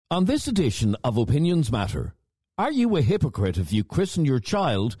On this edition of Opinions Matter, are you a hypocrite if you christen your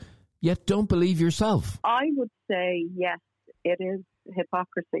child yet don't believe yourself? I would say yes, it is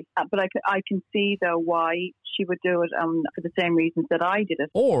hypocrisy. But I can see, though, why she would do it for the same reasons that I did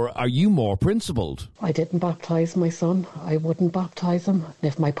it. Or are you more principled? I didn't baptise my son. I wouldn't baptise him. And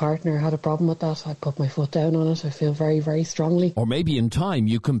if my partner had a problem with that, I'd put my foot down on it. I feel very, very strongly. Or maybe in time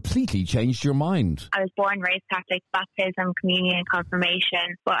you completely changed your mind. I was born, raised Catholic, baptism, communion and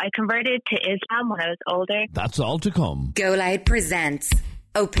confirmation. But I converted to Islam when I was older. That's all to come. Go Loud presents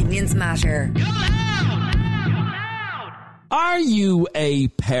Opinions Matter. Go loud! Are you a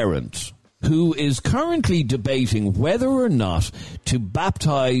parent who is currently debating whether or not to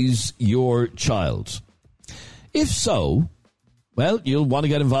baptise your child? If so, well, you'll want to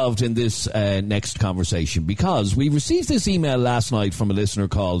get involved in this next conversation, because we received this email last night from a listener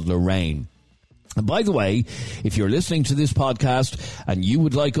called Lorraine. And by the way, if you're listening to this podcast and you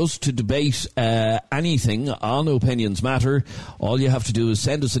would like us to debate anything on Opinions Matter, all you have to do is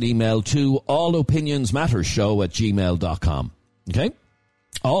send us an email to allopinionsmattershow@gmail.com. Okay?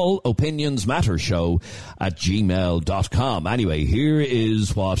 allopinionsmattershow@gmail.com. Anyway, here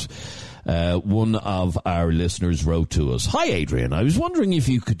is what one of our listeners wrote to us. Hi, Adrian. I was wondering if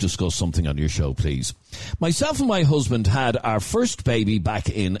you could discuss something on your show, please. Myself and my husband had our first baby back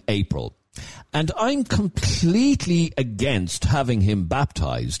in April. And I'm completely against having him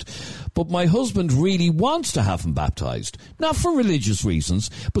baptised. But my husband really wants to have him baptised. Not for religious reasons,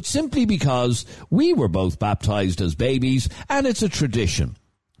 but simply because we were both baptised as babies, and it's a tradition,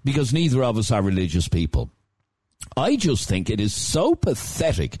 because neither of us are religious people. I just think it is so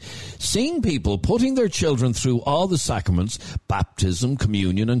pathetic seeing people putting their children through all the sacraments, baptism,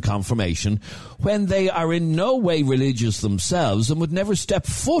 communion and confirmation, when they are in no way religious themselves and would never step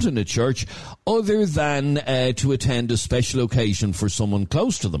foot in a church other than to attend a special occasion for someone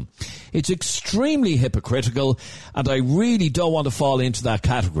close to them. It's extremely hypocritical, and I really don't want to fall into that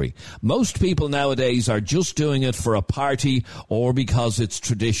category. Most people nowadays are just doing it for a party or because it's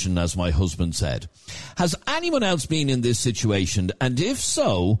tradition, as my husband said. Has anyone else been in this situation? And if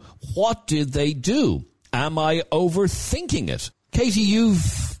so, what did they do? Am I overthinking it? Katie,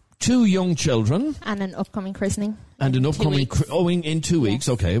 you've 2 young children. And an upcoming christening. And an upcoming... in 2 weeks.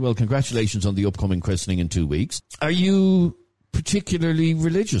 Yes. Okay, well, congratulations on the upcoming christening in 2 weeks. Are you particularly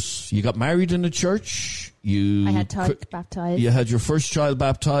religious? You got married in a church? I had Todd baptised. You had your first child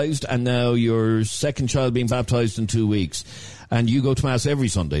baptised, and now your second child being baptised in 2 weeks. And you go to Mass every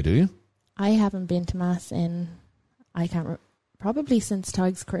Sunday, do you? I haven't been to Mass in, probably since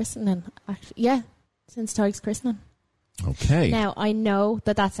Todd's christening. Actually, yeah, since Todd's christening. Okay. Now, I know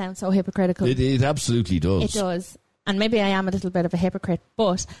that sounds so hypocritical. It absolutely does. It does. And maybe I am a little bit of a hypocrite,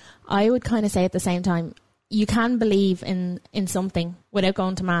 but I would kind of say at the same time, you can believe in something without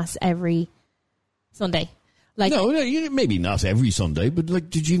going to Mass every Sunday. Like, no, maybe not every Sunday, but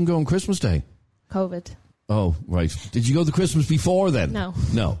did you even go on Christmas Day? COVID. Oh, right. Did you go to Christmas before then? No.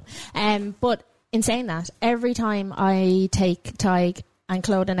 But in saying that, every time I take Tig and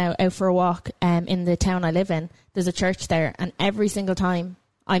Cloden out for a walk in the town I live in, there's a church there, and every single time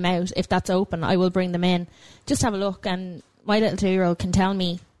I'm out, if that's open, I will bring them in, just have a look, and my little 2-year-old can tell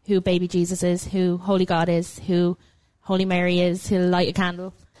me who baby Jesus is, who Holy God is, who Holy Mary is. He'll light a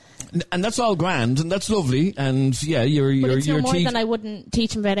candle. And that's all grand, and that's lovely, and yeah, you're it's no more than I wouldn't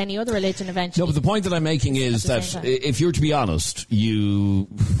teach him about any other religion eventually. No, but the point that I'm making is that if you're to be honest, you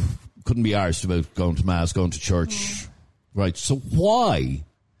couldn't be arsed about going to Mass, going to church, right? So why?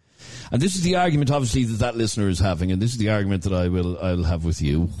 And this is the argument, obviously, that listener is having, and this is the argument that I'll have with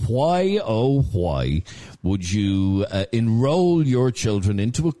you. Why, oh why, would you enroll your children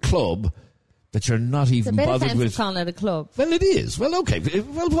into a club that you're not even bothered with? It's a bit offensive calling it a club. Well, it is. Well, okay.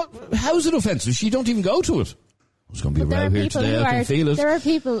 Well, how is it offensive? She don't even go to it. There's going to be a row here today. I can feel it. There are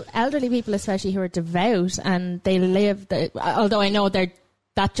people, elderly people especially, who are devout, and they live. Although I know that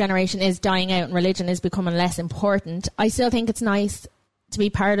generation is dying out and religion is becoming less important, I still think it's nice to be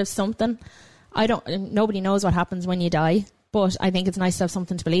part of something. Nobody knows what happens when you die, but I think it's nice to have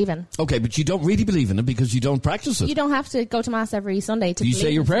something to believe in. Okay, but you don't really believe in it because you don't practice it. You don't have to go to Mass every Sunday to believe in something. Do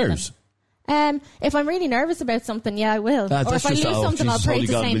you say your prayers? If I'm really nervous about something, yeah, I will. Or if I lose something, I'll pray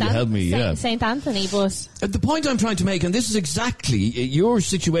to Saint Anthony. But the point I'm trying to make, and this is exactly, your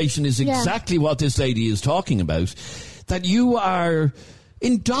situation is exactly what this lady is talking about, that you are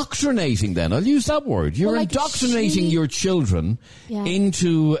indoctrinating then. I'll use that word. You're indoctrinating your children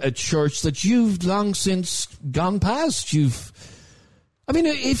into a church that you've long since gone past.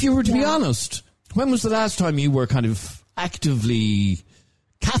 If you were to be honest, when was the last time you were kind of actively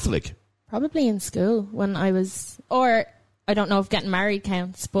Catholic? Probably in school when I I don't know if getting married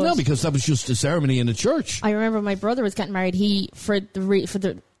counts, but No, because that was just a ceremony in a church. I remember my brother was getting married.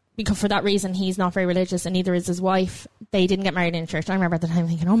 Because for that reason, he's not very religious, and neither is his wife. They didn't get married in a church. I remember at the time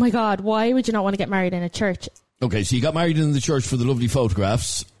thinking, oh my God, why would you not want to get married in a church? Okay, so you got married in the church for the lovely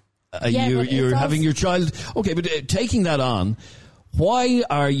photographs. You're having your child. Okay, but taking that on, why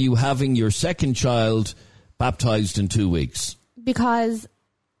are you having your second child baptised in 2 weeks? Because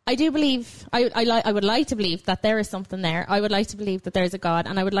I do believe, I would like to believe that there is something there. I would like to believe that there is a God,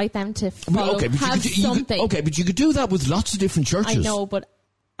 and I would like them to follow, something. But you could do that with lots of different churches. I know, but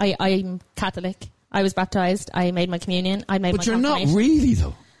I'm Catholic. I was baptised. I made my communion. I made my confirmation. But you're not really,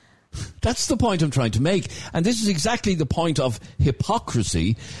 though. That's the point I'm trying to make. And this is exactly the point of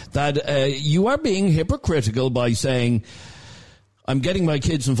hypocrisy, that you are being hypocritical by saying, I'm getting my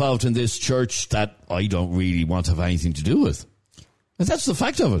kids involved in this church that I don't really want to have anything to do with. And that's the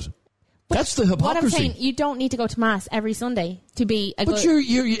fact of it. But that's the hypocrisy. What I'm saying, you don't need to go to Mass every Sunday to be a good... But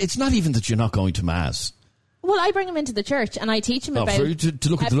it's not even that you're not going to Mass. Well, I bring him into the church and I teach him about... to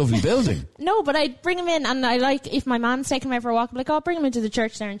look at the lovely building. No, but I bring him in, and I like, if my man's taking him out for a walk, I'm like, I'll bring him into the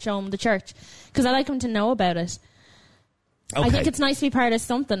church there and show him the church. Because I like him to know about it. Okay. I think it's nice to be part of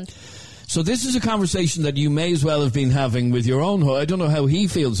something. So this is a conversation that you may as well have been having with your own... I don't know how he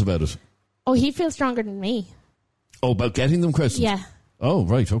feels about it. Oh, he feels stronger than me. Oh, about getting them christened? Yeah. Oh,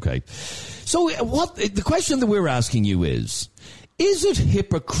 right, okay. So the question that we're asking you is it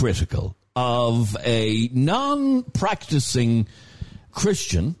hypocritical of a non-practicing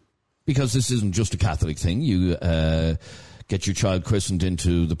Christian, because this isn't just a Catholic thing, you get your child christened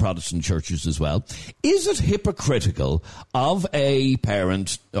into the Protestant churches as well, is it hypocritical of a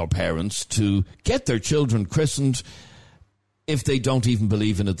parent or parents to get their children christened if they don't even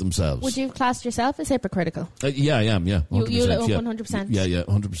believe in it themselves? Would you have classed yourself as hypocritical? Yeah, I am, yeah. 100%, you 100%? Yeah,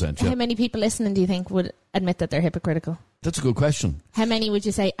 100%. Yeah. How many people listening do you think would admit that they're hypocritical? That's a good question. How many would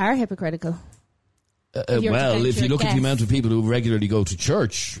you say are hypocritical? If you look at the amount of people who regularly go to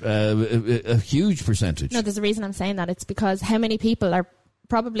church, a huge percentage. No, there's a reason I'm saying that. It's because how many people are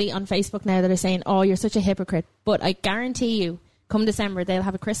probably on Facebook now that are saying, oh, you're such a hypocrite. But I guarantee you, come December, they'll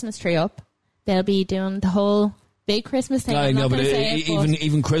have a Christmas tree up. They'll be doing the whole big Christmas thing. I know, but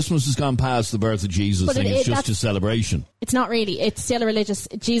even Christmas has gone past the birth of Jesus thing. It's just a celebration. It's not really. It's still a religious.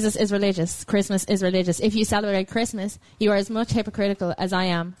 Jesus is religious. Christmas is religious. If you celebrate Christmas, you are as much hypocritical as I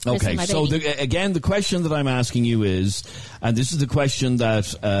am. Okay, so again, the question that I'm asking you is, and this is the question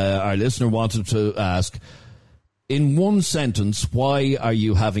that our listener wanted to ask, in one sentence, why are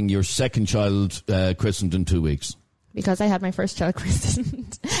you having your second child christened in 2 weeks? Because I had my first child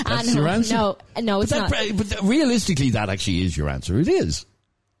christened. That's your answer? No, it's not. But realistically, that actually is your answer. It is.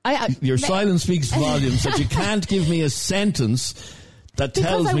 Your silence speaks volumes that you can't give me a sentence that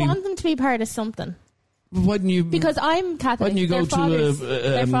tells me... Because I want them to be part of something. Because I'm Catholic. Why don't you go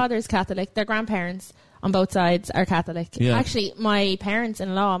their father's Catholic. Their grandparents on both sides are Catholic. Yeah. Actually, my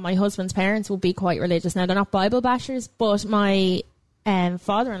parents-in-law, my husband's parents, will be quite religious. Now, they're not Bible bashers, but my...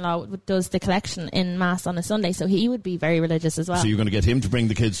 father-in-law does the collection in Mass on a Sunday, so he would be very religious as well. So you're going to get him to bring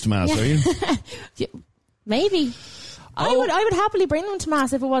the kids to Mass, are you? Maybe. I would happily bring them to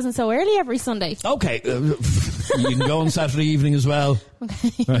Mass if it wasn't so early every Sunday. Okay. You can go on Saturday evening as well.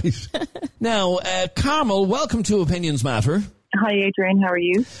 Okay. Right. Now, Carmel, welcome to Opinions Matter. Hi, Adrian. How are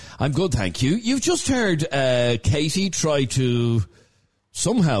you? I'm good, thank you. You've just heard Katie try to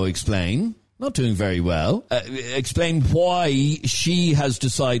somehow explain... Not doing very well. Explain why she has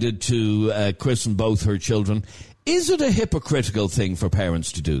decided to christen both her children. Is it a hypocritical thing for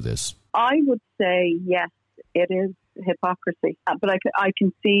parents to do this? I would say yes, it is hypocrisy. But I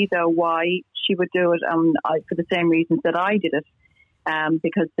can see, though, why she would do it for the same reasons that I did it.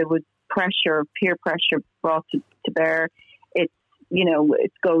 Because there was peer pressure brought to bear. It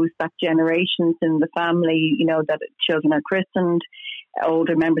goes back generations in the family, that children are christened.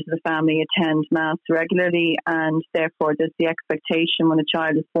 Older members of the family attend Mass regularly, and therefore there's the expectation when a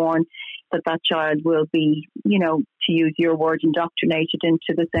child is born that child will be, to use your word, indoctrinated into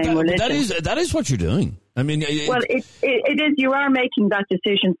the same religion. That is what you're doing. I mean, it is. You are making that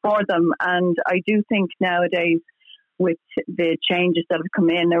decision for them, and I do think nowadays, with the changes that have come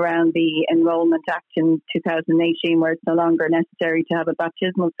in around the Enrolment Act in 2018, where it's no longer necessary to have a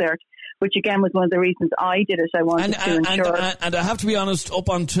baptismal cert, which again was one of the reasons I did it. I wanted to ensure. And I have to be honest, up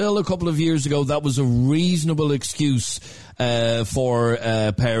until a couple of years ago, that was a reasonable excuse for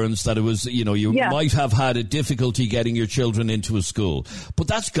parents that it was, you might have had a difficulty getting your children into a school. But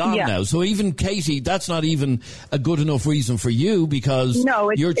that's gone now. So even, Katie, that's not even a good enough reason for you, because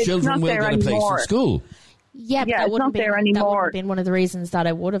your children will get a place in school. Yeah, but it's not there anymore. That would have been one of the reasons that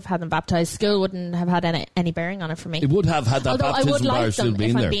I would have had them baptised. School wouldn't have had any bearing on it for me. It would have had that baptism bar still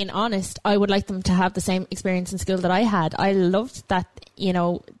being there. If I'm being honest, I would like them to have the same experience in school that I had. I loved that,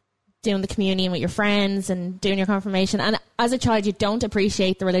 doing the communion with your friends and doing your confirmation. And as a child, you don't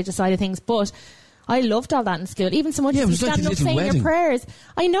appreciate the religious side of things, but I loved all that in school. Even so much as standing up saying your prayers.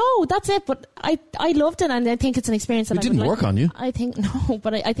 I know, that's it, but I loved it, and I think it's an experience that it didn't work on you. I think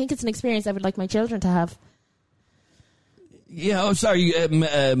I think it's an experience I would like my children to have. Yeah, sorry,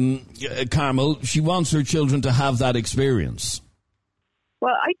 Carmel, she wants her children to have that experience.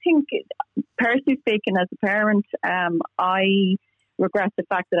 Well, I think, personally speaking, as a parent, I regret the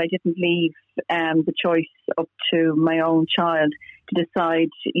fact that I didn't leave the choice up to my own child to decide,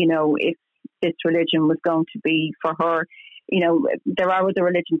 if this religion was going to be for her. There are other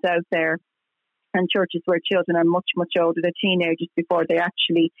religions out there and churches where children are much, much older. They're teenagers before they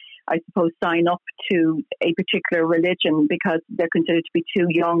actually, I suppose, sign up to a particular religion because they're considered to be too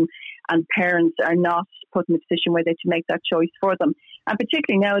young, and parents are not put in a position where they to make that choice for them. And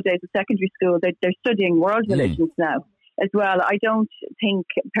particularly nowadays at secondary school, they're studying world religions now as well. I don't think,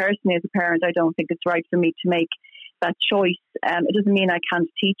 personally as a parent, I don't think it's right for me to make that choice. It doesn't mean I can't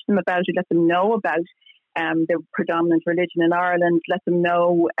teach them about it, let them know about the predominant religion in Ireland, let them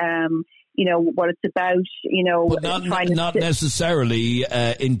know what it's about, but not necessarily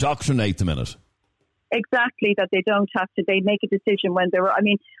indoctrinate them in it. Exactly, that they don't have to, they make a decision when they're,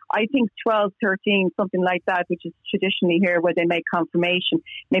 I think 12, 13, something like that, which is traditionally here where they make confirmation,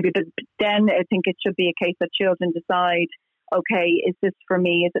 maybe, but then I think it should be a case that children decide, okay, is this for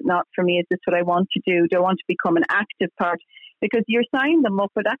me? Is it not for me? Is this what I want to do? Do I want to become an active part? Because you're signing them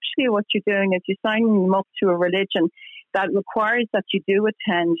up, but actually what you're doing is you're signing them up to a religion that requires that you do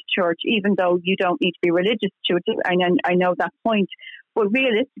attend church, even though you don't need to be religious to it. I know that point. But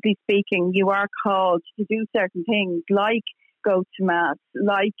realistically speaking, you are called to do certain things like go to Mass,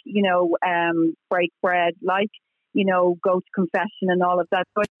 like, break bread, like, go to confession and all of that.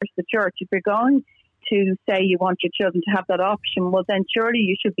 Go to the church. If you're going to say you want your children to have that option, well, then surely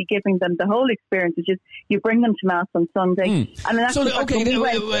you should be giving them the whole experience, which is you bring them to Mass on Sunday. And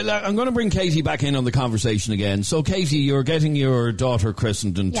I'm going to bring Katie back in on the conversation again. So, Katie, you're getting your daughter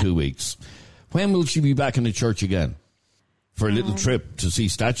christened in 2 weeks. When will she be back in the church again? For a little trip to see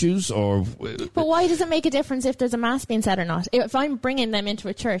statues, or? But why does it make a difference if there's a Mass being said or not? If I'm bringing them into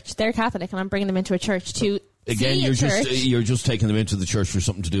a church, they're Catholic, and I'm bringing them into a church to again, you're just taking them into the church for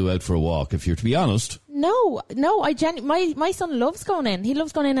something to do out for a walk. If you're to be honest, no, my son loves going in. He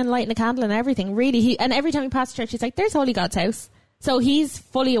loves going in and lighting a candle and everything. Really, and every time we pass church, he's like, "There's Holy God's house." So he's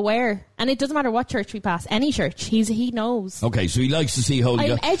fully aware, and it doesn't matter what church we pass, any church, he knows. Okay, so he likes to see Holy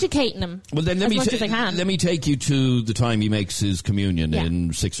God. I'm educating him. Well, then let me take you to the time he makes his communion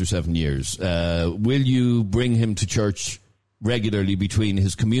in 6 or 7 years. Will you bring him to church regularly between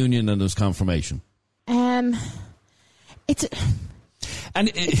his communion and his confirmation? It's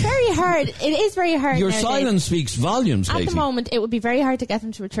very hard. It is very hard. Your nowadays. silence speaks volumes, Katie. At the moment, it would be very hard to get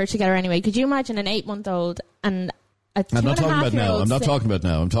them to a church together anyway. Could you imagine an 8-month-old and I'm not talking about now.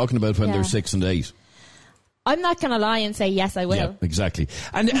 I'm talking about when they're 6 and 8. I'm not going to lie and say, yes, I will. Yeah, exactly.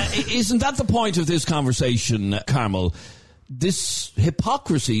 And isn't that the point of this conversation, Carmel? This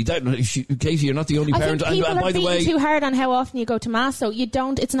hypocrisy. Katie, you're not the only parent. I think people are being too hard on how often you go to Mass, so you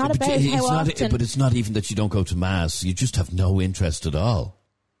don't. It's not about how often. But it's not even that you don't go to Mass. You just have no interest at all.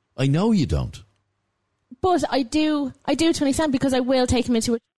 I know you don't. But I do to an extent, because I will take him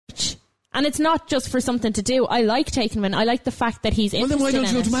into a church. And it's not just for something to do. I like taking him in. I like the fact that he's interested in it. Well, then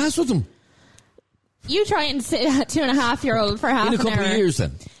why don't you go to Mass with him? You try and sit a 2.5-year-old for half an hour. In a couple of years,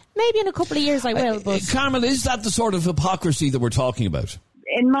 then? Maybe in a couple of years I will. But Carmel, is that the sort of hypocrisy that we're talking about?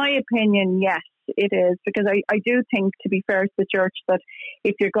 In my opinion, yes, it is. Because I do think, to be fair to the church, that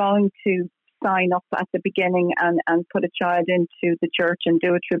if you're going to sign up at the beginning and put a child into the church and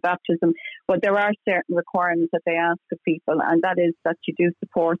do it through baptism, well, there are certain requirements that they ask of people, and that is that you do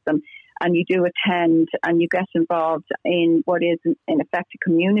support them and you do attend and you get involved in what is in effect a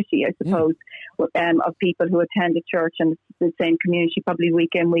community, I suppose, of people who attend a church, and it's the same community probably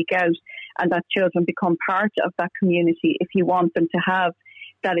week in, week out, and that children become part of that community if you want them to have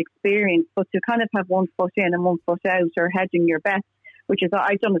that experience. But to kind of have one foot in and one foot out, or hedging your bets, which is,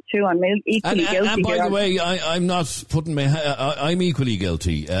 I've done it too. I'm equally guilty. And by the way, I'm not putting I'm equally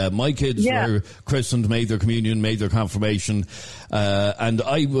guilty. My kids were christened, made their communion, made their confirmation, and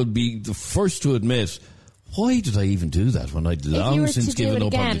I would be the first to admit, why did I even do that when I'd long since given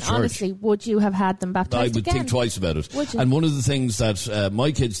up on the church? Honestly, would you have had them baptized again? I would think twice about it. And one of the things that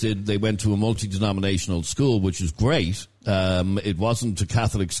my kids did, they went to a multi-denominational school, which is great. It wasn't a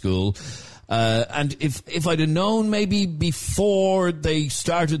Catholic school. And if I'd have known maybe before they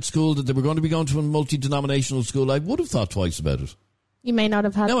started school that they were going to be going to a multi-denominational school, I would have thought twice about it. You may not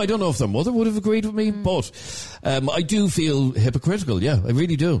have had... No, I don't know if their mother would have agreed with me, but I do feel hypocritical, yeah, I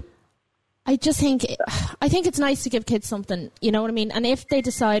really do. I think it's nice to give kids something, you know what I mean? And if they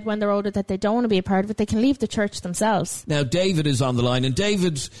decide when they're older that they don't want to be a part of it, they can leave the church themselves. Now, David is on the line, and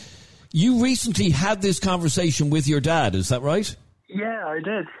David, you recently had this conversation with your dad, is that right? Yeah, I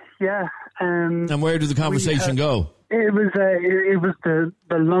did, yeah. And where did the conversation go? It was the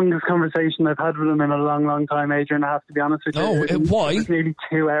longest conversation I've had with him in a long, long time, Adrian, I have to be honest with you. Oh, why? It was nearly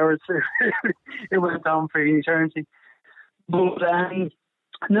 2 hours. It went on for an eternity. But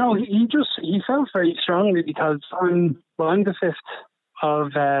no, he felt very strongly because I'm the fifth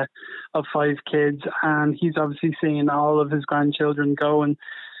of 5 kids, and he's obviously seen all of his grandchildren go and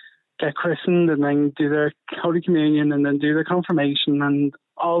get christened and then do their Holy Communion and then do their confirmation and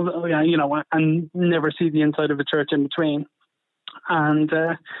all, and never see the inside of a church in between. And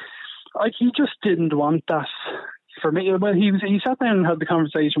he just didn't want that for me. Well, he sat down and had the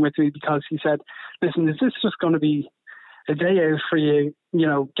conversation with me because he said, listen, is this just going to be a day out for you?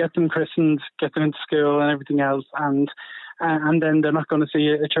 Get them christened, get them into school and everything else, and then they're not going to see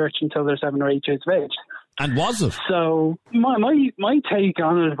a church until they're 7 or 8 years of age. And was it? So my take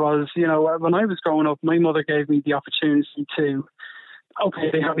on it was, when I was growing up, my mother gave me the opportunity to,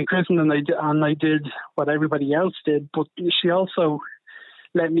 they had me christened and I did what everybody else did, but she also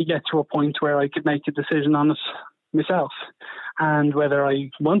let me get to a point where I could make a decision on it myself, and whether I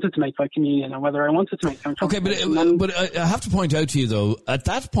wanted to make my communion or whether I wanted to make confirmation. Okay, but I have to point out to you, though, at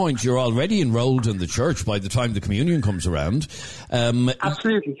that point you're already enrolled in the church by the time the communion comes around.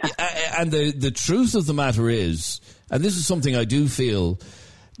 Absolutely. And the truth of the matter is, and this is something I do feel,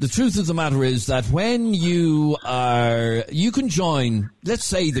 the truth of the matter is that when you can join, let's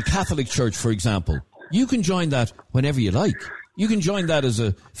say the Catholic Church, for example, you can join that whenever you like. You can join that as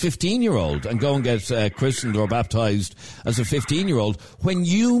a 15-year-old and go and get christened or baptised as a 15-year-old when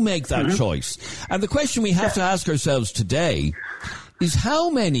you make that choice. And the question we have to ask ourselves today is how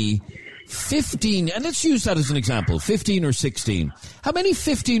many 15, and let's use that as an example, 15 or 16, how many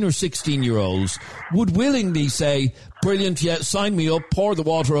 15 or 16-year-olds would willingly say, brilliant, yeah, sign me up, pour the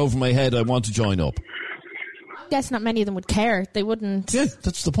water over my head, I want to join up? I guess not many of them would care. They wouldn't. Yeah,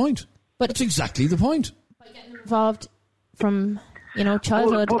 that's the point. But that's exactly the point. By getting involved from,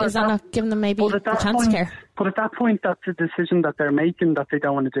 childhood, is that not giving them maybe a chance to care? But at that point, that's a decision that they're making that they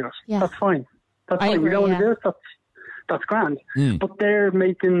don't want to do it. Yeah. That's fine. That's fine. Agree, we don't want to do it. That's grand. But they're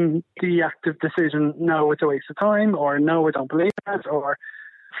making the active decision, no, it's a waste of time, or no, I don't believe that, or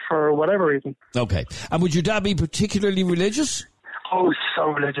for whatever reason. Okay. And would your dad be particularly religious? Oh, so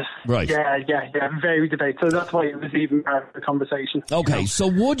religious. Right. Yeah, very debate. So that's why it was even part of the conversation. Okay, so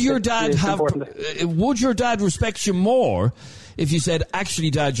would your dad would your dad respect you more if you said, actually,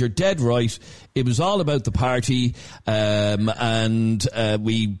 Dad, you're dead right, it was all about the party, and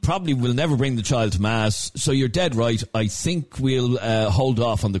we probably will never bring the child to Mass, so you're dead right, I think we'll hold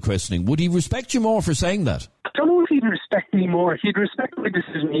off on the christening. Would he respect you more for saying that? I don't know if he'd respect me more. He'd respect my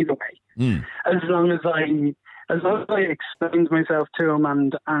decision either way. As long as I explained myself to him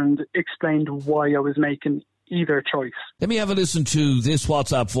and explained why I was making either choice. Let me have a listen to this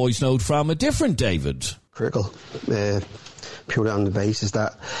WhatsApp voice note from a different David. Critical, purely on the basis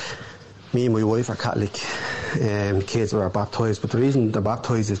that me and my wife are Catholic, kids are baptised, but the reason they're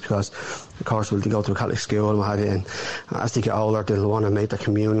baptised is because, of course, they go to a Catholic school and what have you, and as they get older, they'll want to make their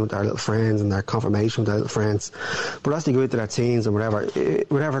communion with their little friends and their confirmation with their little friends. But as they go into their teens and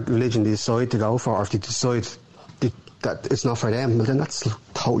whatever religion they decide to go for, or if they decide that it's not for them, well, then that's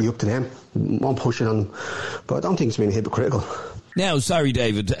totally up to them. Won't push it on them. But I don't think it's being hypocritical. Now, sorry,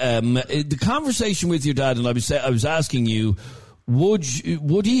 David, the conversation with your dad, and I was asking you, would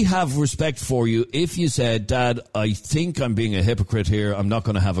he have respect for you if you said, Dad, I think I'm being a hypocrite here, I'm not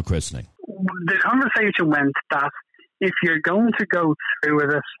going to have a christening? The conversation went that if you're going to go through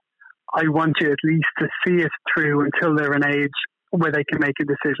with it, I want you at least to see it through until they're an age where they can make a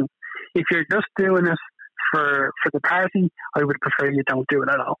decision. If you're just doing it for the party, I would prefer you don't do it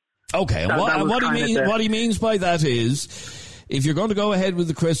at all. Okay, and what he means by that is, if you're going to go ahead with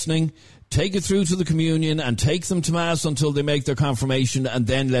the christening, take it through to the communion and take them to Mass until they make their confirmation and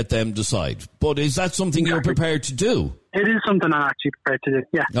then let them decide. But is that something you're prepared to do? It is something I'm actually prepared to do,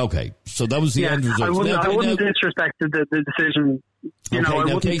 yeah. Okay, so that was the end result. I wouldn't disrespect the decision. I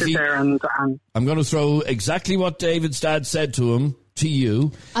wouldn't Casey, sit there and... I'm going to throw exactly what David's dad said to him, to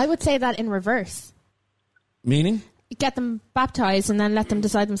you. I would say that in reverse. Meaning? Get them baptised and then let them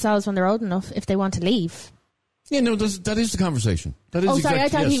decide themselves when they're old enough if they want to leave. Yeah, no, that is the conversation. That is sorry, I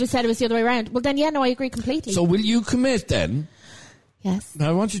thought yes. he said it was the other way around. Well, then, I agree completely. So will you commit then? Yes. Now,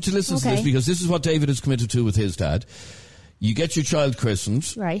 I want you to listen to this, because this is what David has committed to with his dad. You get your child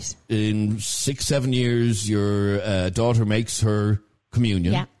christened. Right. In 6-7 years, your daughter makes her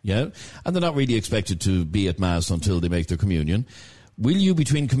communion. Yeah. And they're not really expected to be at Mass until they make their communion. Will you,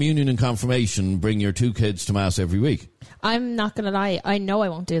 between communion and confirmation, bring your 2 kids to Mass every week? I'm not going to lie. I know I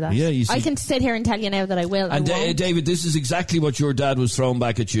won't do that. Yeah, you see. I can sit here and tell you now that I will. And David, this is exactly what your dad was throwing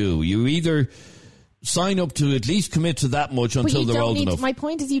back at you. You either sign up to at least commit to that much until they're old enough. My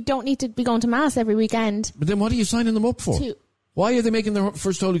point is, you don't need to be going to Mass every weekend. But then what are you signing them up for? Why are they making their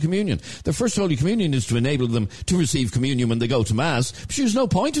first Holy Communion? Their first Holy Communion is to enable them to receive communion when they go to Mass. But there's no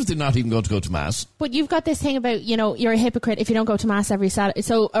point if they're not even going to go to Mass. But you've got this thing about, you're a hypocrite if you don't go to Mass every Saturday,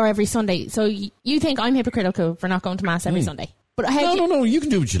 or every Sunday. So you think I'm hypocritical for not going to Mass every Sunday. But No, you can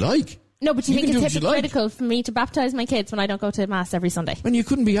do what you like. No, but you think it's hypocritical for me to baptise my kids when I don't go to Mass every Sunday? And you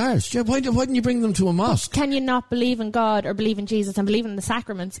couldn't be arsed. Yeah, why didn't you bring them to a mosque? But can you not believe in God or believe in Jesus and believe in the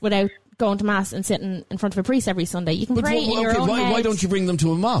sacraments without going to Mass and sitting in front of a priest every Sunday? You can pray in your own head. Why don't you bring them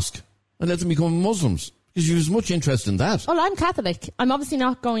to a mosque and let them become Muslims? Because you have as much interest in that. Well, I'm Catholic. I'm obviously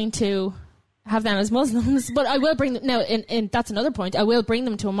not going to have them as Muslims, but I will bring them... Now, that's another point. I will bring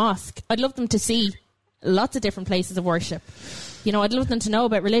them to a mosque. I'd love them to see lots of different places of worship. I'd love them to know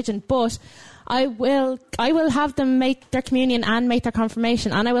about religion, but I will have them make their communion and make their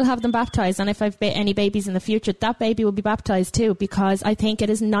confirmation, and I will have them baptised. And if I've any babies in the future, that baby will be baptised too, because I think it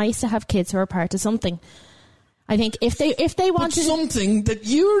is nice to have kids who are part of something. I think if they want something that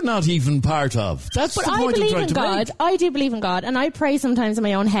you're not even part of. That's the point I'm trying to make. I do believe in God, and I pray sometimes in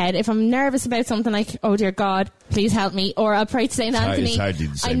my own head. If I'm nervous about something, like, oh dear God, please help me, or I'll pray to St. Anthony. It's hardly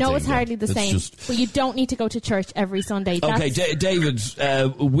the same I know thing, it's hardly the same, but you don't need to go to church every Sunday. Okay, David,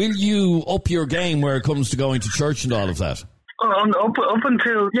 will you up your game where it comes to going to church and all of that? Up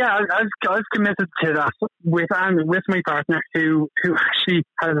until I've committed to that with my partner, who actually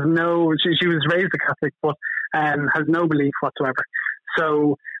has she was raised a Catholic, but has no belief whatsoever.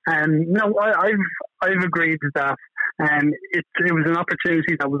 So no, I've agreed that it was an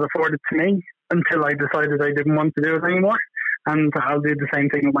opportunity that was afforded to me until I decided I didn't want to do it anymore. And I'll do the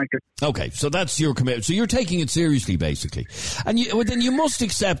same thing with my kids. Okay, so that's your commitment. So you're taking it seriously, basically. And then you must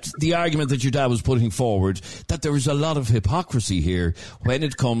accept the argument that your dad was putting forward, that there is a lot of hypocrisy here when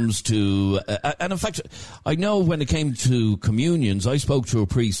it comes to... and in fact, I know when it came to communions, I spoke to a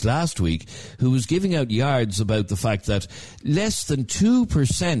priest last week who was giving out yards about the fact that less than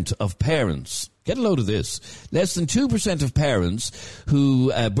 2% of parents... Get a load of this. Less than 2% of parents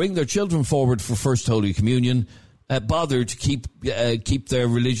who bring their children forward for First Holy Communion bother to keep their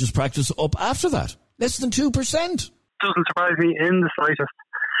religious practice up after that. Less than 2%. Doesn't surprise me in the slightest.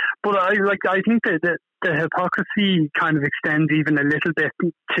 But I think that the hypocrisy kind of extends even a little bit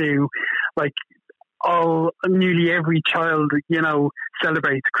to nearly every child,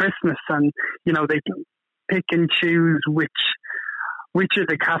 celebrates Christmas, and they can pick and choose which are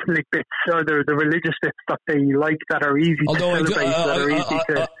the Catholic bits or the religious bits that they like, that are easy to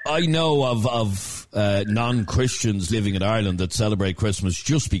celebrate. I know of non-Christians living in Ireland that celebrate Christmas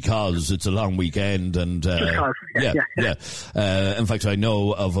just because it's a long weekend. And in fact, I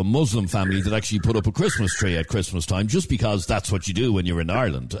know of a Muslim family that actually put up a Christmas tree at Christmas time just because that's what you do when you're in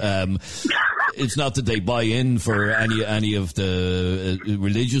Ireland. It's not that they buy in for any of the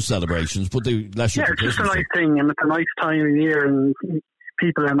religious celebrations, but they bless you for Christmas. It's just a nice thing, and it's a nice time of year, and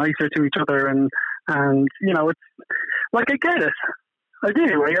people are nicer to each other, and it's I get it. I do.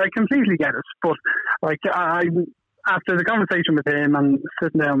 I completely get it. But I after the conversation with him and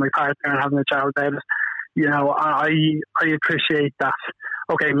sitting down with my partner and having a chat about it, I appreciate that.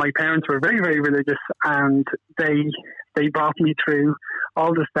 Okay, my parents were very, very religious, and they brought me through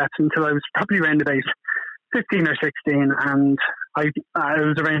all the steps until I was probably around about 15 or 16, and I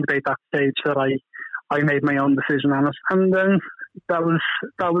was around about that stage that I made my own decision on it, and then that was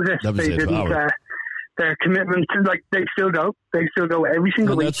it. They didn't. Their commitment, they still go every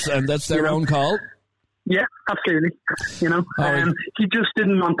single week, and that's their own call. Yeah, absolutely. He just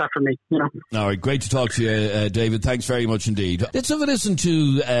didn't want that for me. All right, great to talk to you, David. Thanks very much indeed. Let's have a listen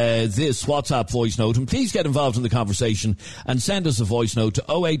to this WhatsApp voice note, and please get involved in the conversation and send us a voice note to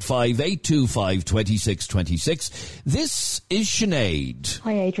 085 825 2626. This is Sinead.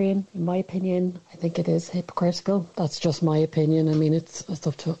 Hi, Adrian. In my opinion, I think it is hypocritical. That's just my opinion. I mean, it's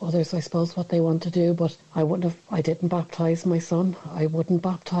up to others, I suppose, what they want to do. But I didn't baptise my son. I wouldn't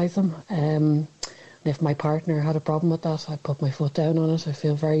baptise him. And if my partner had a problem with that, I'd put my foot down on it. I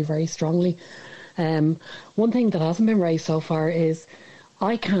feel very, very strongly. One thing that hasn't been raised so far is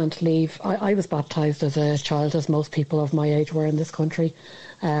I can't leave. I was baptised as a child, as most people of my age were in this country.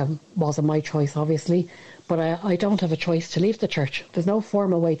 Wasn't my choice, obviously. But I don't have a choice to leave the church. There's no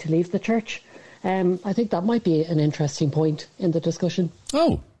formal way to leave the church. I think that might be an interesting point in the discussion.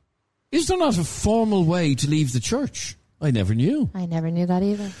 Oh, is there not a formal way to leave the church? I never knew. I never knew that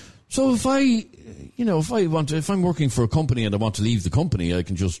either. So if I'm working for a company and I want to leave the company, I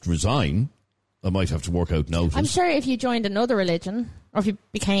can just resign. I might have to work out notice. I'm sure if you joined another religion, or if you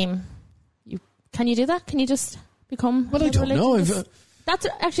became, can you do that? Can you just become? Well, I don't know. That's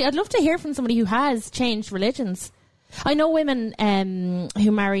actually, I'd love to hear from somebody who has changed religions. I know women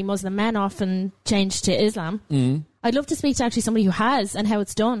who marry Muslim men often change to Islam. Mm. I'd love to speak to actually somebody who has and how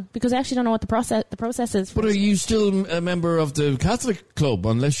it's done, because I actually don't know what the process is. But are you still a member of the Catholic club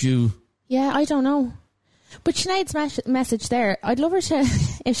unless you? Yeah, I don't know. But Sinead's message there, I'd love her to,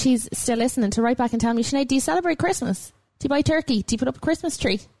 if she's still listening, to write back and tell me, Sinead, do you celebrate Christmas? Do you buy turkey? Do you put up a Christmas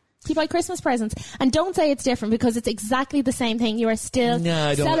tree? Do you buy Christmas presents? And don't say it's different, because it's exactly the same thing. You are still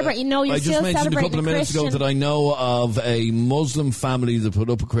celebrating. No, you're still celebrating. I just mentioned a couple of minutes ago that I know of a Muslim family that put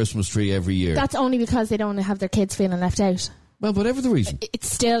up a Christmas tree every year. That's only because they don't have their kids feeling left out. Well, whatever the reason. It's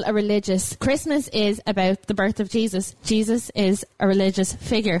still a religious. Christmas is about the birth of Jesus. Jesus is a religious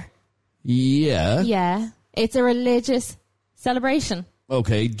figure. Yeah. Yeah. It's a religious celebration.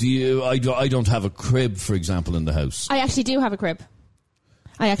 Okay. I don't have a crib, for example, in the house. I actually do have a crib.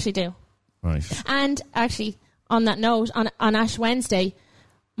 I actually do. Right. And actually, on that note, on Ash Wednesday,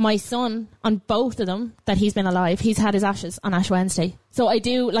 my son, on both of them, that he's been alive, he's had his ashes on Ash Wednesday. So I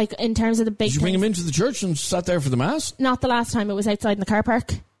do, like, in terms of the big... Did you bring him into the church and sat there for the mass? Not the last time. It was outside in the car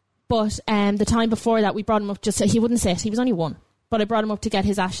park. But the time before that, we brought him up just so he wouldn't sit. He was only one. But I brought him up to get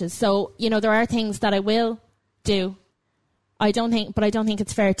his ashes. So, there are things that I will do. I don't think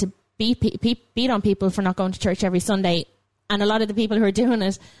it's fair to beat on people for not going to church every Sunday. And a lot of the people who are doing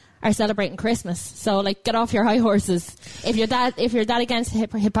it are celebrating Christmas. So, get off your high horses. If you're that against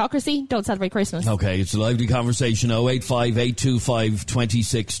hypocrisy, don't celebrate Christmas. Okay, it's a lively conversation. 085 825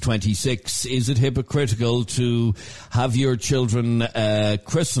 2626. Is it hypocritical to have your children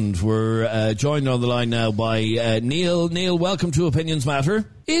christened? We're joined on the line now by Neil. Neil, welcome to Opinions Matter.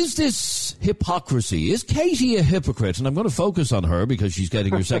 Is this hypocrisy? Is Katie a hypocrite? And I'm going to focus on her because she's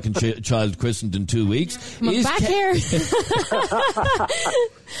getting her second child christened in 2 weeks. I'm back here.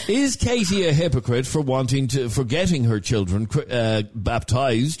 Is Katie a hypocrite for getting her children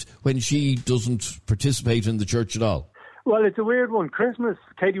baptised when she doesn't participate in the church at all? Well, it's a weird one.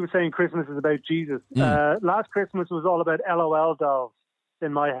 Katie was saying Christmas is about Jesus. Last Christmas was all about LOL dolls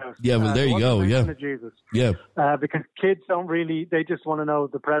in my house. Yeah, well, there you go. Yeah. Jesus. Yeah. Because kids don't really, they just want to know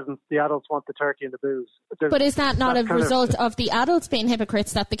the presents. The adults want the turkey and the booze. But is that not a result of the adults being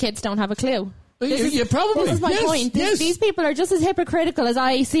hypocrites that the kids don't have a clue? Probably. This is my point. These people are just as hypocritical as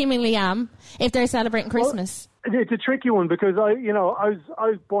I seemingly am if they're celebrating Christmas. Well, it's a tricky one because I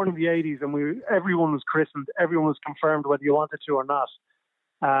was born in the 80s and everyone was christened, everyone was confirmed whether you wanted to or not.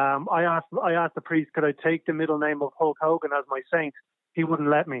 I asked the priest, could I take the middle name of Hulk Hogan as my saint? He wouldn't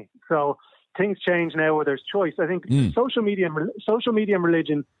let me. So things change now where there's choice. I think social media and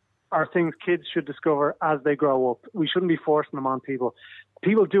religion are things kids should discover as they grow up. We shouldn't be forcing them on people.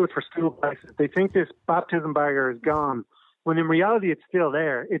 People do it for school places. They think this baptism bagger is gone, when in reality it's still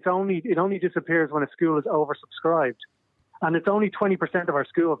there. It only disappears when a school is oversubscribed. And it's only 20% of our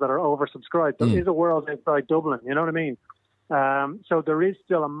schools that are oversubscribed. There is a world outside Dublin, you know what I mean? So there is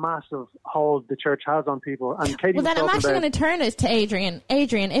still a massive hold the church has on people. And Katie, well, then I'm actually going to turn it to Adrian.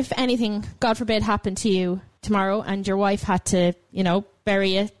 Adrian, if anything, God forbid, happened to you tomorrow and your wife had to,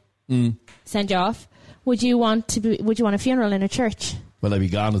 bury you, send you off, would you want a funeral in a church? Well, I'd be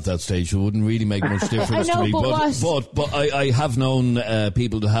gone at that stage. It wouldn't really make much difference to me. But I have known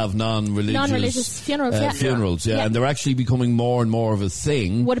people to have non-religious funerals. Yeah, and they're actually becoming more and more of a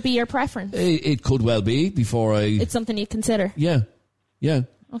thing. Would it be your preference? It could well be. It's something you consider. Yeah.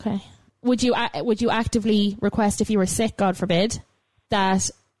 Okay. Would you actively request, if you were sick, God forbid,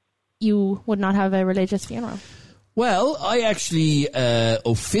 that you would not have a religious funeral? Well, I actually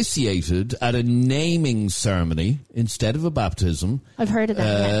officiated at a naming ceremony instead of a baptism. I've heard of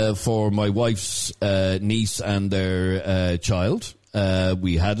that, for my wife's niece and their child.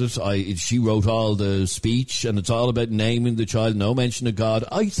 We had it. She wrote all the speech, and it's all about naming the child, no mention of God.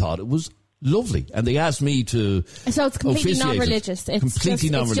 I thought it was lovely. And they asked me to So it's completely non-religious. It's just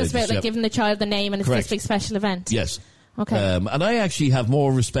about giving the child the name, and it's this big special event. Yes. Okay. And I actually have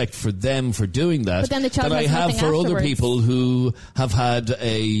more respect for them for doing that than I have for other people who have had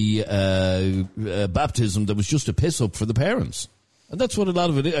a baptism that was just a piss up for the parents. And that's what a lot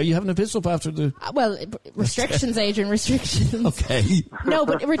of it is. Are you having a piss up after the... Well, restrictions, Adrian, restrictions. Okay. No,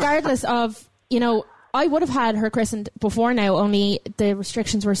 but regardless of, I would have had her christened before now, only the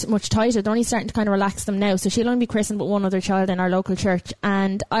restrictions were much tighter. They're only starting to kind of relax them now. So she'll only be christened with one other child in our local church.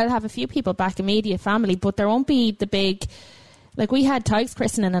 And I'll have a few people back, immediate family, but there won't be the big... Like, we had Tig's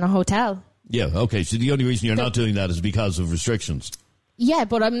christening in a hotel. Yeah, okay. So the only reason you're not doing that is because of restrictions. Yeah,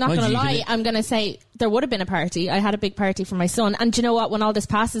 but I'm not going to lie. I'm going to say there would have been a party. I had a big party for my son. And do you know what? When all this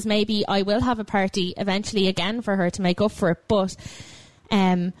passes, maybe I will have a party eventually again for her to make up for it. But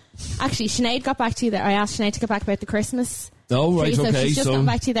actually, Sinead got back to you there. I asked Sinead to get back about the Christmas. Oh, right, tree, okay. So she's just gotten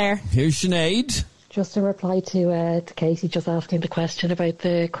back to you there. Here's Sinead. Just in reply to Katie just asking the question about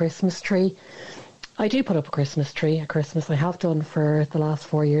the Christmas tree. I do put up a Christmas tree at Christmas. I have done for the last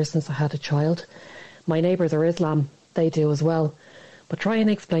 4 years since I had a child. My neighbours are Islam. They do as well. But try and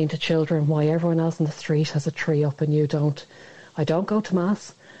explain to children why everyone else in the street has a tree up and you don't. I don't go to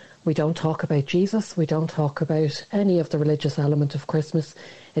Mass. We don't talk about Jesus. We don't talk about any of the religious element of Christmas.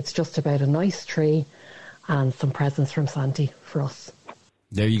 It's just about a nice tree and some presents from Santi for us.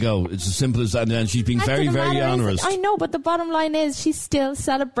 There you go. It's as simple as that. And she's been very, very honest. I know, but the bottom line is she's still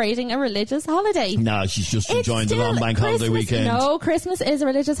celebrating a religious holiday. Nah, she's just enjoying the long bank holiday weekend. No, Christmas is a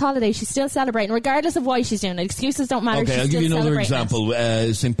religious holiday. She's still celebrating, regardless of why she's doing it. Excuses don't matter. Okay, I'll give you another example.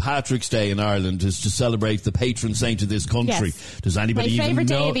 St. Patrick's Day in Ireland is to celebrate the patron saint of this country. Yes. Does anybody my even know? My favourite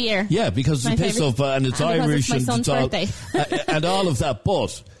day of the year. Yeah, because it's a piss off and it's Irish it's my son's birthday. And all of that.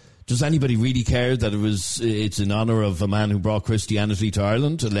 But does anybody really care that it's in honour of a man who brought Christianity to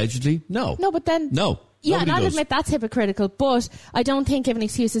Ireland, allegedly? No. No, but then... No. Yeah, and I'll admit that's hypocritical, but I don't think giving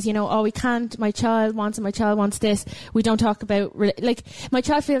excuses, we can't, my child wants it, my child wants this. We don't talk about, my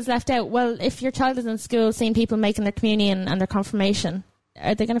child feels left out. Well, if your child is in school seeing people making their communion and their confirmation,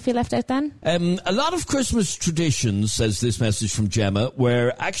 are they going to feel left out then? A lot of Christmas traditions, says this message from Gemma,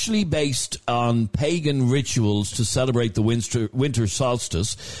 were actually based on pagan rituals to celebrate the winter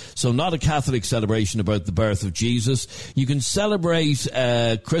solstice. So not a Catholic celebration about the birth of Jesus. You can celebrate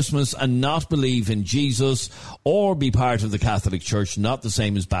Christmas and not believe in Jesus or be part of the Catholic Church, not the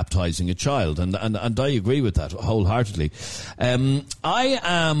same as baptizing a child. And I agree with that wholeheartedly. I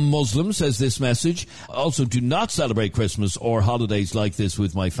am Muslim, says this message. Also do not celebrate Christmas or holidays like this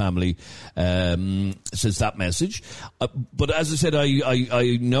with my family, says that message. But as I said,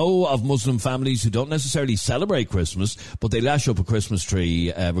 I know of Muslim families who don't necessarily celebrate Christmas, but they lash up a Christmas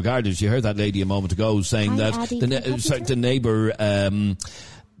tree regardless. You heard that lady a moment ago saying that the neighbour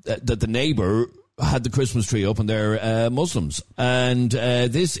that the neighbour had the Christmas tree up and they're Muslims. And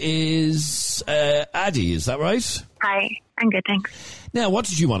this is Addie, is that right? Hi, I'm good, thanks. Now, what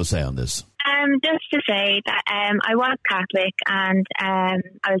did you want to say on this? Just to say that I was Catholic and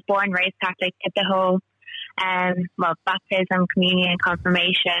I was born and raised Catholic, did the whole baptism, communion,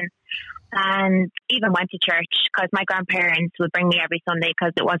 confirmation, and even went to church because my grandparents would bring me every Sunday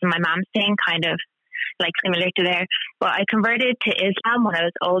because it wasn't my mom's thing, kind of like similar to there. But I converted to Islam when I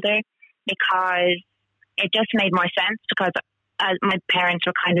was older because it just made more sense because my parents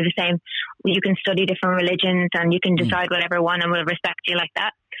were kind of the same. You can study different religions and you can decide whatever one and we'll respect you like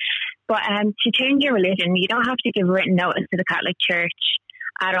that. But to change your religion, you don't have to give written notice to the Catholic Church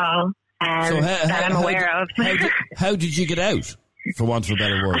at all that I'm aware of. How did you get out, for want of a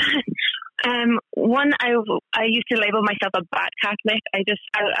better word? One, I used to label myself a bad Catholic.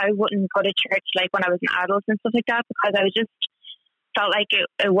 I wouldn't go to church like when I was an adult and stuff like that because I was just felt like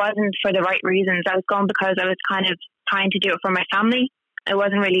it wasn't for the right reasons. I was going because I was kind of trying to do it for my family. It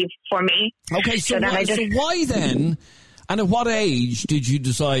wasn't really for me. Okay, so why then? And at what age did you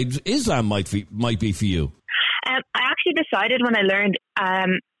decide Islam might be for you? I actually decided when I learned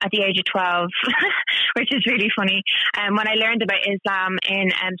at the age of 12, which is really funny, when I learned about Islam in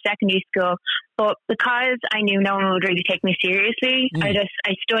secondary school. But because I knew no one would really take me seriously,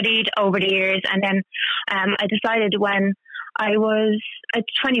 I studied over the years. And then I decided when I was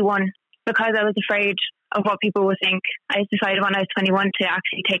 21, because I was afraid of what people would think, I decided when I was 21 to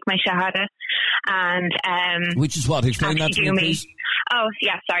actually take my Shahada. And which is what? Explain that to me, please. Oh,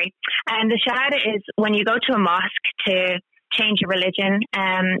 yeah, sorry. And the Shahada is when you go to a mosque to change your religion,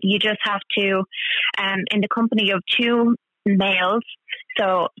 you just have to, in the company of two males,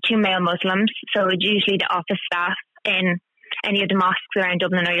 so two male Muslims, so it's usually the office staff in any of the mosques around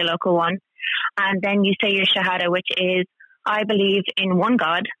Dublin or your local one. And then you say your Shahada, which is, I believe in one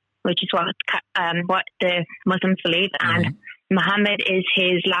God, which is what the Muslims believe, and Muhammad is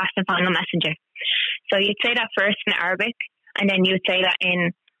his last and final messenger. So you'd say that first in Arabic, and then you'd say that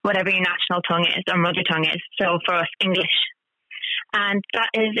in whatever your national tongue is or mother tongue is. So for us, English. And that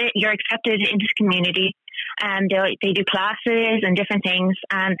is it. You're accepted into the community. They do classes and different things,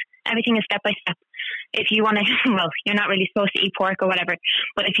 and everything is step by step. If you want to, well, you're not really supposed to eat pork or whatever,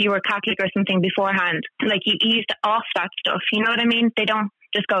 but if you were Catholic or something beforehand, like you eased off that stuff, you know what I mean? They don't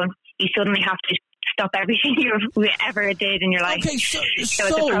just go, you suddenly have to stop everything you ever did in your life. Okay, so it's a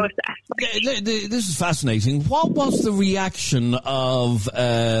process. This is fascinating. What was the reaction of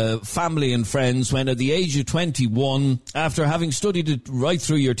family and friends when at the age of 21, after having studied it right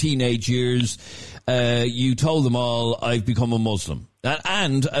through your teenage years, you told them all, I've become a Muslim?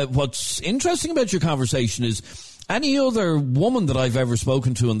 And what's interesting about your conversation is any other woman that I've ever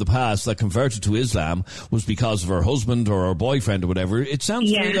spoken to in the past that converted to Islam was because of her husband or her boyfriend or whatever. It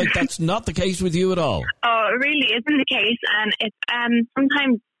sounds to me like that's not the case with you at all. Oh, it really isn't the case. And it's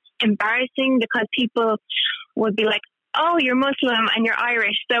sometimes embarrassing because people would be like, oh, you're Muslim and you're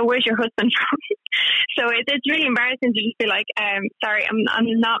Irish, so where's your husband from? So it's really embarrassing to just be like, sorry, I'm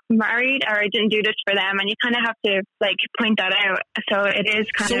not married, or I didn't do this for them, and you kind of have to like point that out. So it is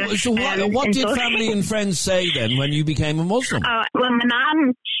kind of. So what did family and friends say then when you became a Muslim? Well, my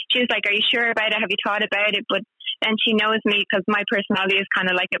mom, she was like, "Are you sure about it? Have you thought about it?" But then she knows me because my personality is kind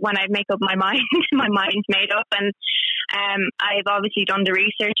of like it. When I make up my mind, my mind's made up, and I've obviously done the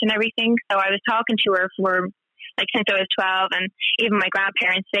research and everything. So I was talking to her for. Like since I was 12, and even my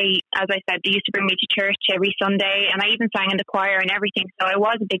grandparents, they, as I said, they used to bring me to church every Sunday, and I even sang in the choir and everything, so I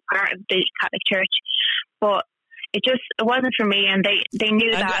was a big part of the Catholic Church, but it wasn't for me, and they knew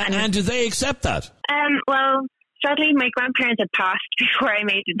that. And did they accept that? Well, sadly, my grandparents had passed before I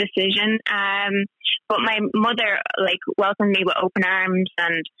made the decision, but my mother, like, welcomed me with open arms,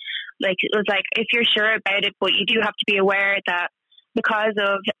 and, like, it was like, if you're sure about it, but you do have to be aware that because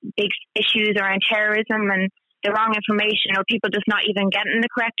of big issues around terrorism and the wrong information, or people just not even getting the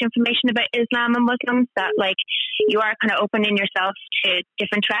correct information about Islam and Muslims, that like you are kind of opening yourself to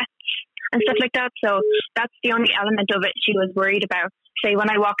different threats and stuff like that. So that's the only element of it she was worried about. Say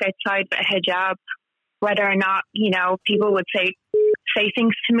when I walk outside with a hijab, whether or not, you know, people would say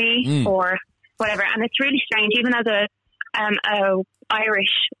things to me or whatever. And it's really strange, even as a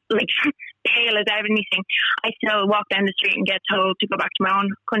Irish, like pale as anything, I still walk down the street and get told to go back to my own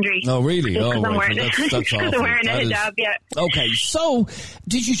country. Oh, really? Because I'm wearing a hijab, yeah. Okay, so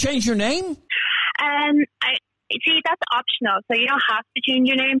did you change your name? See, that's optional, so you don't have to change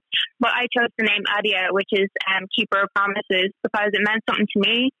your name. But I chose the name Adia, which is Keeper of Promises, because it meant something to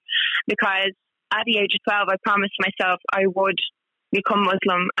me. Because at the age of 12, I promised myself I would become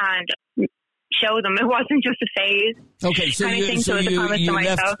Muslim and show them it wasn't just a phase. Okay, so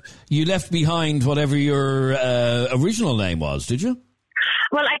you left behind whatever your original name was, did you?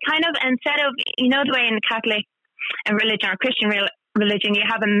 Well, I kind of, instead of, you know, the way in the Catholic religion or Christian religion, you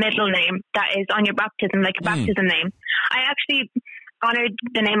have a middle name that is on your baptism, like a baptism name. I actually honoured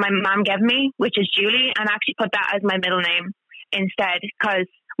the name my mom gave me, which is Julie, and actually put that as my middle name instead, because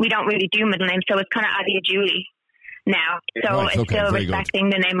we don't really do middle names, so it's kind of Adia Julie now. So right, it's still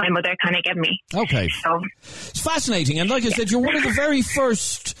respecting the name my mother kind of gave me. Okay. So it's fascinating. And like I said, you're one of the very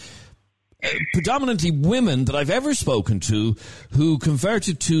first predominantly women that I've ever spoken to who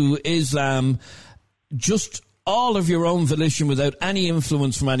converted to Islam just all of your own volition without any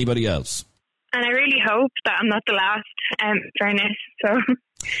influence from anybody else. And I really hope that I'm not the last, fairness. So.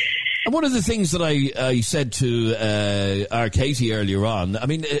 And one of the things that I said to our Katie earlier on, I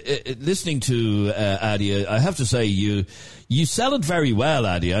mean, listening to Adia, I have to say you sell it very well,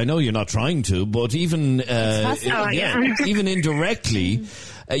 Adia. I know you're not trying to, but even even indirectly,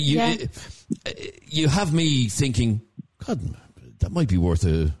 you have me thinking, God, that might be worth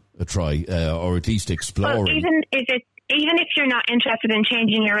a try, or at least exploring. Well, even if you're not interested in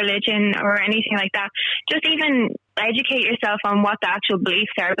changing your religion or anything like that, just even educate yourself on what the actual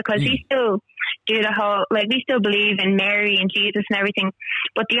beliefs are, because we still do the whole, like, we still believe in Mary and Jesus and everything,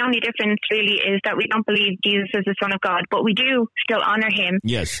 but the only difference really is that we don't believe Jesus is the Son of God, but we do still honour him.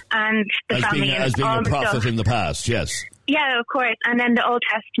 Yes. And the family as being a prophet in the past, yes. Yeah, of course. And then the Old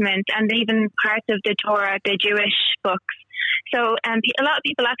Testament and even parts of the Torah, the Jewish books. So a lot of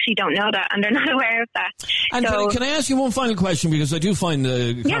people actually don't know that, and they're not aware of that. And can I ask you one final question, because I do find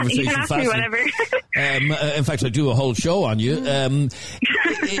the conversation you can ask fascinating. Me whatever. In fact, I do a whole show on you.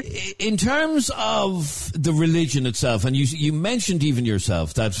 In terms of the religion itself, and you mentioned even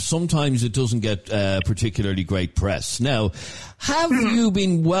yourself that sometimes it doesn't get particularly great press. Now, have you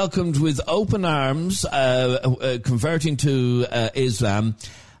been welcomed with open arms, converting to Islam?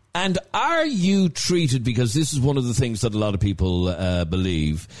 And are you treated, because this is one of the things that a lot of people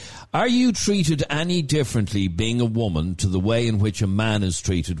believe, are you treated any differently being a woman to the way in which a man is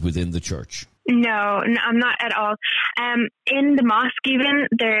treated within the church? No, I'm not at all. In the mosque, even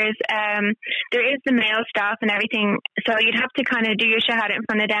there is the male staff and everything, so you'd have to kind of do your shahada in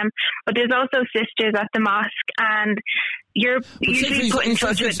front of them. But there's also sisters at the mosque, and you're usually put in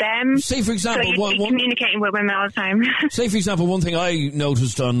touch with them. Say, for example, so you're communicating with women all the time. Say, for example, one thing I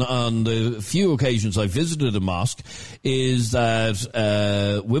noticed on the few occasions I visited a mosque is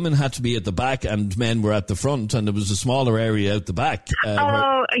that women had to be at the back and men were at the front, and there was a smaller area out the back.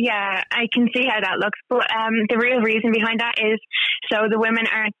 Yeah, I can see how that looks. But the real reason behind that is so the women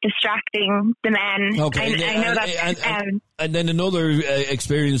aren't distracting the men. Okay. I know that. And then another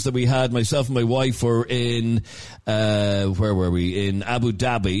experience that we had, myself and my wife were in, where were we? In Abu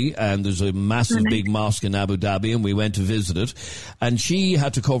Dhabi, and there's a massive big mosque in Abu Dhabi, and we went to visit it. And she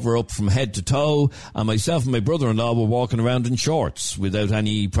had to cover up from head to toe, and myself and my brother-in-law were walking around in shorts without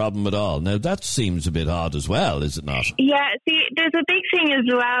any problem at all. Now, that seems a bit odd as well, is it not? Yeah, see, there's a big thing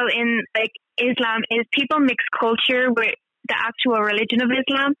as well in, like, Islam is people mix culture with the actual religion of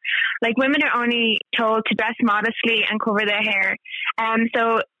Islam. Like, women are only told to dress modestly and cover their hair.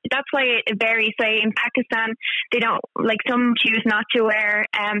 So that's why it varies. Say in Pakistan, they don't, like, some choose not to wear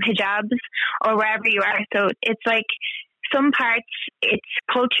hijabs or wherever you are. So it's like some parts it's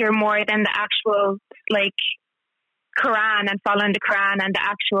culture more than the actual, like, Quran and following the Quran and the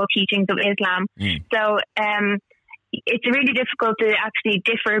actual teachings of Islam. So it's really difficult to actually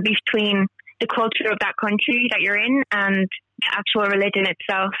differ between the culture of that country that you're in and the actual religion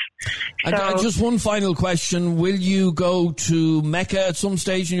itself. And just one final question. Will you go to Mecca at some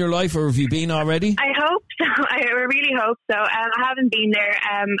stage in your life, or have you been already? I hope so. I really hope so. I haven't been there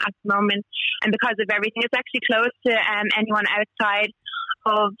at the moment, and because of everything, it's actually closed to anyone outside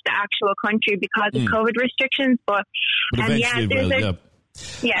of the actual country because of COVID restrictions. But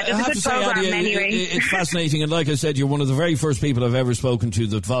yeah, there's a good program anyway. It's fascinating, and like I said, you're one of the very first people I've ever spoken to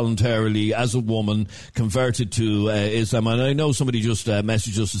that voluntarily, as a woman, converted to Islam. And I know somebody just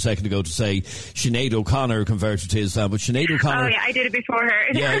messaged us a second ago to say Sinead O'Connor converted to Islam, but Sinead O'Connor... Oh yeah, I did it before her.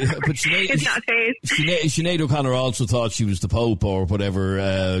 Yeah, but Sinead, it's not phased. Sinead O'Connor also thought she was the Pope or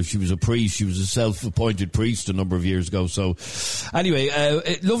whatever. She was a priest. She was a self-appointed priest a number of years ago. So anyway,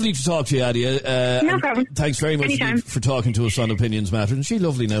 lovely to talk to you, Adia. No problem. Thanks very much for talking to us on Opinions Matter. Isn't she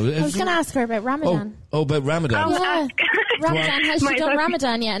lovely now? I was going to ask her about Ramadan. Oh, about Ramadan. Yeah. Ramadan. Has she done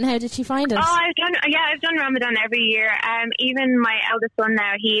Ramadan yet, and how did she find it? Oh, I've done Ramadan every year. Even my eldest son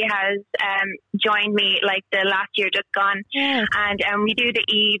now, he has joined me like the last year just gone. Yeah. And we do the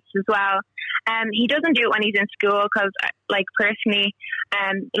Eids as well. He doesn't do it when he's in school because, like, personally,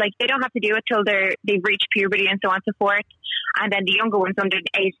 like, they don't have to do it till they've reached puberty and so on and so forth. And then the younger ones under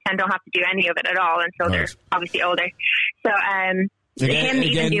age 10 don't have to do any of it at all until they're obviously older. So, him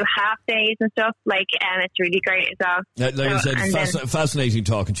even do half days and stuff, like, and it's really great as well. Like I said, fascinating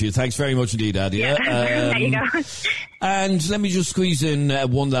talking to you. Thanks very much indeed, Adia. There you go. And let me just squeeze in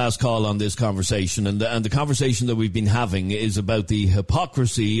one last call on this conversation. And the conversation that we've been having is about the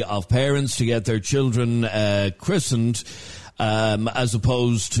hypocrisy of parents to get their children christened, as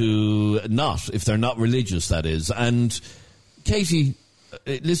opposed to not, if they're not religious, that is. And Katie,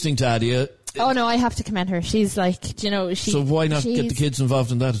 listening to Adia... Oh no, I have to commend her. She's like, so why not get the kids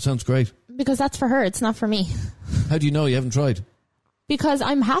involved in that? It sounds great. Because that's for her, it's not for me. How do you know? You haven't tried? Because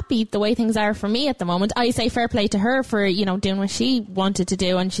I'm happy the way things are for me at the moment. I say fair play to her for, doing what she wanted to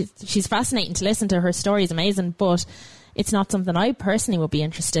do, and she's fascinating to listen to. Her story is amazing, but it's not something I personally would be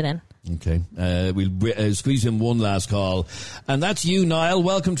interested in. Okay. We'll squeeze in one last call. And that's you, Niall.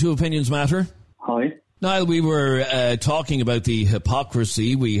 Welcome to Opinions Matter. Hi. Niall, we were talking about the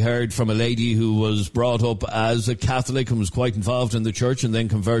hypocrisy. We heard from a lady who was brought up as a Catholic and was quite involved in the church and then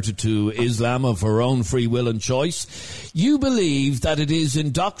converted to Islam of her own free will and choice. You believe that it is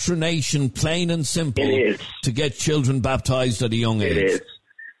indoctrination, plain and simple, to get children baptised at a young age? It is.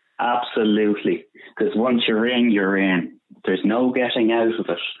 Absolutely. Because once you're in, you're in. There's no getting out of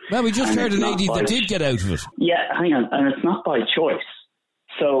it. Well, we just heard a lady that did get out of it. Yeah, hang on. And it's not by choice.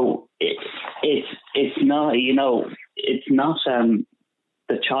 So it's not, it's not,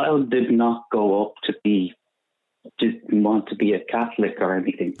 the child did not go up didn't want to be a Catholic or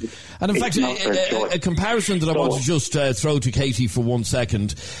anything. And in fact, a comparison that I want to just throw to Katie for 1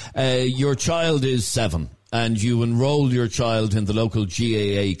 second. Your child is 7. And you enroll your child in the local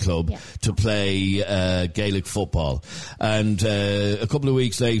GAA club to play Gaelic football. And a couple of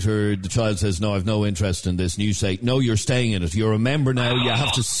weeks later, the child says, no, I've no interest in this. And you say, no, you're staying in it. You're a member now. You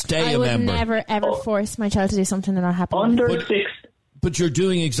have to stay a member. I would never, ever force my child to do something they're not happy with. But you're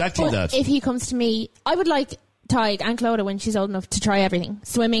doing exactly that. If he comes to me, I would like Tig and Clodagh, when she's old enough, to try everything.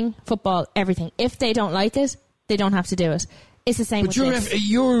 Swimming, football, everything. If they don't like it, they don't have to do it. It's the same. But with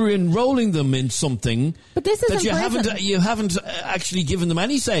you're enrolling them in something but this that you haven't actually given them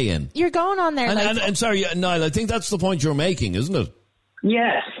any say in. You're going on there. And sorry, Niall, I think that's the point you're making, isn't it?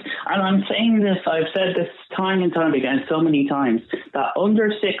 Yes, and I'm saying this, I've said this time and time again so many times, that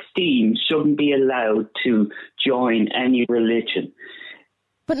under 16 shouldn't be allowed to join any religion.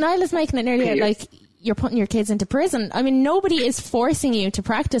 But Niall is making it nearly like you're putting your kids into prison. I mean, nobody is forcing you to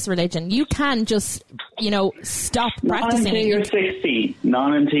practice religion. You can just, stop practicing. Not until you're 16.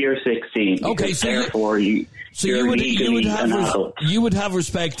 Not until you're 16. Okay, so therefore you would have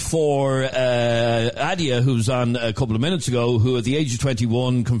respect for Adia, who's on a couple of minutes ago, who at the age of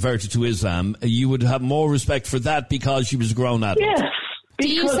 21 converted to Islam. You would have more respect for that because she was a grown adult. Yes. Do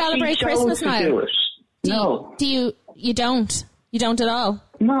you celebrate Christmas, Niall? No. You don't? You don't at all?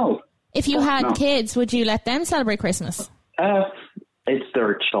 No. If you had kids, would you let them celebrate Christmas? It's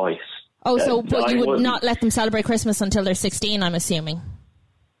their choice. Oh, but you would not let them celebrate Christmas until they're 16, I'm assuming.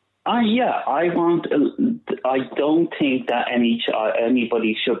 Yeah, I don't think that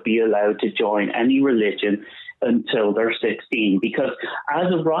anybody should be allowed to join any religion until they're 16, because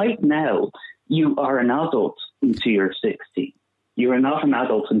as of right now, you are an adult until you're 16. You are not an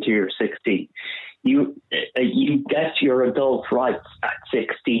adult until you're 16. You get your adult rights at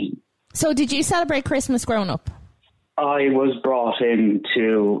 16. So did you celebrate Christmas growing up? I was brought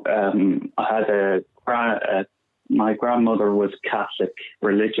into, my grandmother was Catholic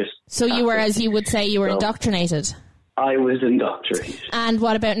religious. So you were, as you would say, you were indoctrinated? I was indoctrinated. And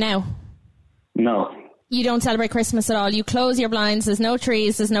what about now? No. You don't celebrate Christmas at all? You close your blinds, there's no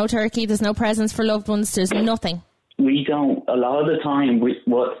trees, there's no turkey, there's no presents for loved ones, there's nothing? We don't. A lot of the time,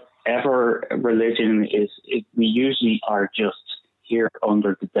 whatever religion is, we usually are just here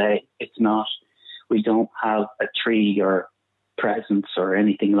under the day. It's not, we don't have a tree or presents or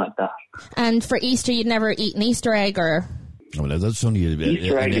anything like that. And for Easter, you'd never eat an Easter egg or... Oh, no, that's only an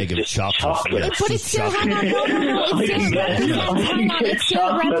egg of chocolate. Yeah, but it's still, hang on, it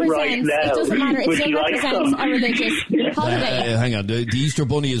still represents, it doesn't matter, it still represents a religious holiday. Hang on, the Easter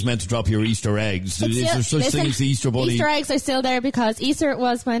Bunny is meant to drop your Easter eggs. Is there such thing as the Easter Bunny? Easter eggs are still there because Easter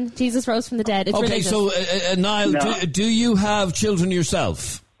was when Jesus rose from the dead. It's religious. Okay, so Niall, do you have children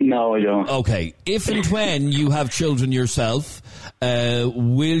yourself? No, I don't. Okay, if and when you have children yourself,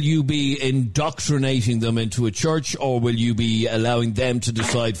 will you be indoctrinating them into a church, or will you be allowing them to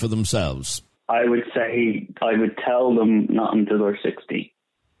decide for themselves? I would say I would tell them not until they're 60.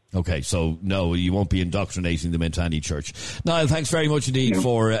 Okay, so no, you won't be indoctrinating them into any church. Niall, thanks very much indeed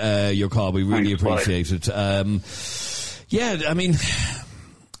for your call. We really appreciate it. Yeah, I mean...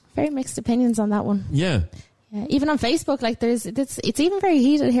 Very mixed opinions on that one. Yeah. Yeah, even on Facebook, it's even very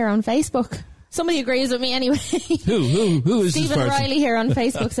heated here on Facebook. Somebody agrees with me anyway. Who is Stephen this person? Riley here on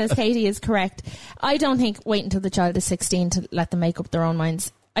Facebook says Katie is correct. I don't think wait until the child is 16 to let them make up their own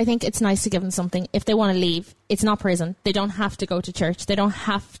minds. I think it's nice to give them something. If they want to leave, it's not prison. They don't have to go to church. They don't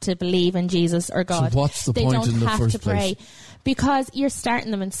have to believe in Jesus or God. So what's the point in the first place? They don't have to pray. Because you're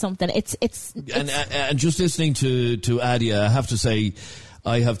starting them in something. And just listening to Adia, I have to say,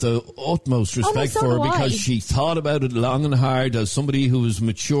 I have the utmost respect for her because she thought about it long and hard as somebody who was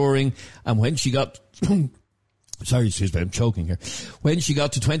maturing. And when she got... sorry, excuse me, I'm choking here. When she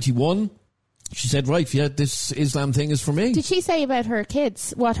got to 21, she said, right, yeah, this Islam thing is for me. Did she say about her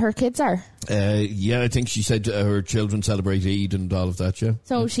kids, what her kids are? Yeah, I think she said her children celebrate Eid and all of that, yeah.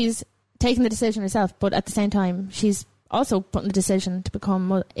 So she's taking the decision herself, but at the same time, she's also putting the decision to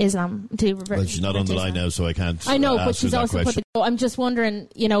become Islam, to revert. Well, she's not on the line now, so I can't. I know, but she's also put the. I'm just wondering,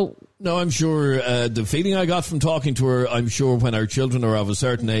 No, I'm sure the feeling I got from talking to her, I'm sure when our children are of a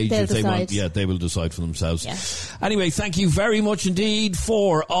certain age, they will decide for themselves. Yeah. Anyway, thank you very much indeed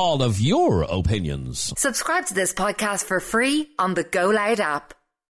for all of your opinions. Subscribe to this podcast for free on the Go Loud app.